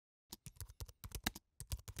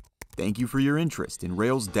Thank you for your interest in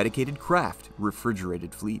Roehl's dedicated Kraft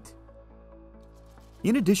Refrigerated Fleet.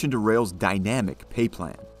 In addition to Roehl's dynamic pay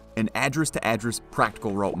plan and address-to-address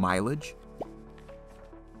practical route mileage,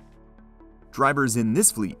 drivers in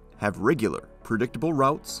this fleet have regular, predictable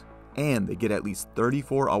routes, and they get at least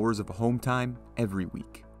 34 hours of home time every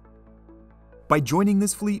week. By joining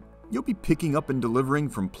this fleet, you'll be picking up and delivering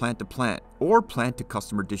from plant to plant or plant to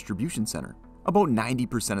customer distribution center about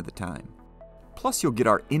 90% of the time. Plus, you'll get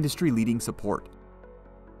our industry-leading support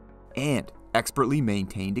and expertly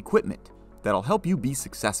maintained equipment that'll help you be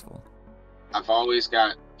successful. I've always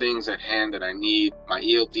got things at hand that I need. My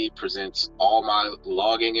ELD presents all my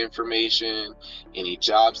logging information, any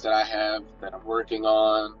jobs that I have that I'm working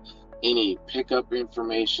on, any pickup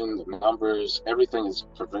information, the numbers, everything is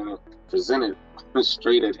presented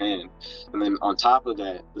straight at hand. And then on top of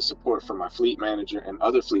that, the support from my fleet manager and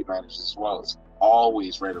other fleet managers as well is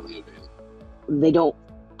always readily available. They don't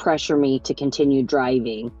pressure me to continue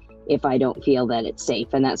driving if I don't feel that it's safe,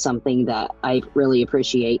 and that's something that I really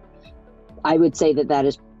appreciate. I would say that that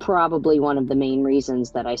is probably one of the main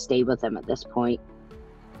reasons that I stay with them at this point.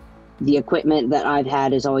 The equipment that I've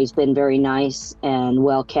had has always been very nice and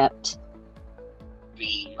well kept.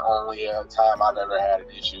 The only time I've ever had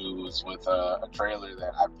an issue was with a trailer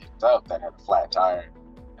that I picked up that had a flat tire,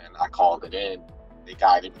 and I called it in. They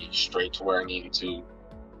guided me straight to where I needed to.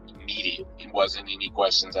 Immediate. It wasn't any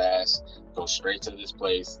questions asked. Go straight to this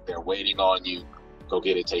place. They're waiting on you. Go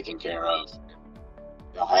get it taken care of.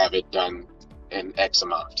 They'll have it done in X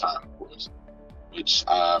amount of time, of course. Which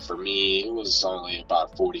for me, it was only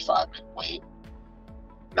about a 45-minute wait.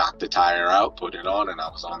 Knocked the tire out, put it on, and I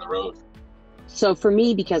was on the road. So for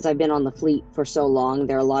me, because I've been on the fleet for so long,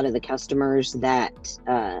 there are a lot of the customers that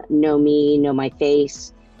know me, know my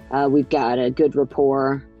face. We've got a good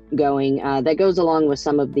rapport going. That goes along with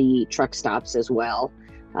some of the truck stops as well.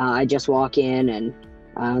 I just walk in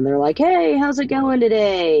and they're like, "Hey, how's it going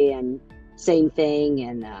today?" And same thing.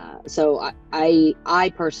 And so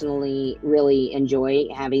I personally really enjoy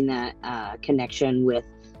having that connection with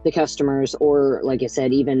the customers, or like I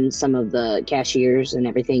said, even some of the cashiers and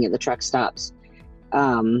everything at the truck stops,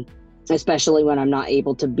 especially when I'm not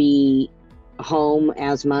able to be home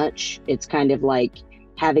as much. It's kind of like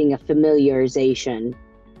having a familiarization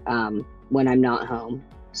when I'm not home.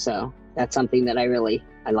 So that's something that I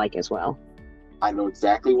like as well. I know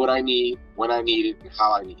exactly what I need, when I need it, and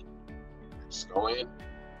how I need it. Just go in,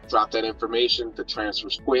 drop that information, the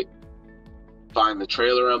transfer's quick, find the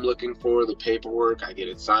trailer I'm looking for, the paperwork, I get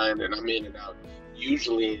it signed, and I'm in and out.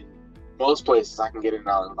 Usually, most places I can get it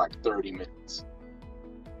out in like 30 minutes.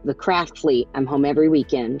 The Kraft fleet, I'm home every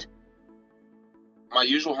weekend. My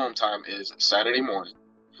usual home time is Saturday morning,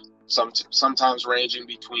 sometimes ranging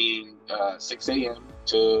between 6 a.m.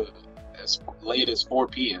 to as late as 4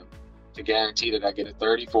 p.m. to guarantee that I get a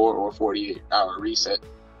 34 or 48-hour reset.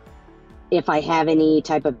 If I have any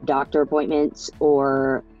type of doctor appointments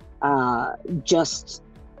or just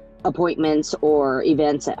appointments or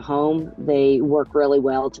events at home, they work really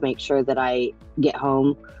well to make sure that I get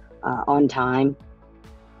home on time.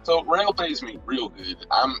 So Roehl pays me real good.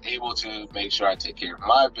 I'm able to make sure I take care of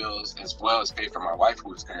my bills as well as pay for my wife,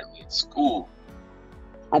 who is currently in school.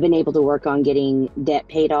 I've been able to work on getting debt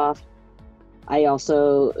paid off. I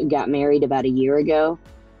also got married about a year ago,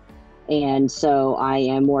 and so I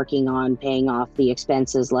am working on paying off the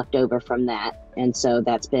expenses left over from that. And so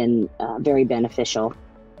that's been very beneficial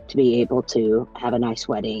to be able to have a nice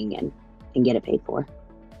wedding and get it paid for.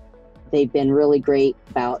 They've been really great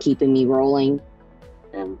about keeping me rolling.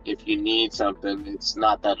 And if you need something, it's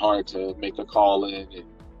not that hard to make a call in and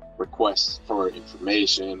request for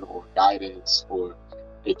information or guidance, or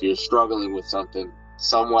if you're struggling with something,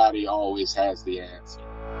 somebody always has the answer.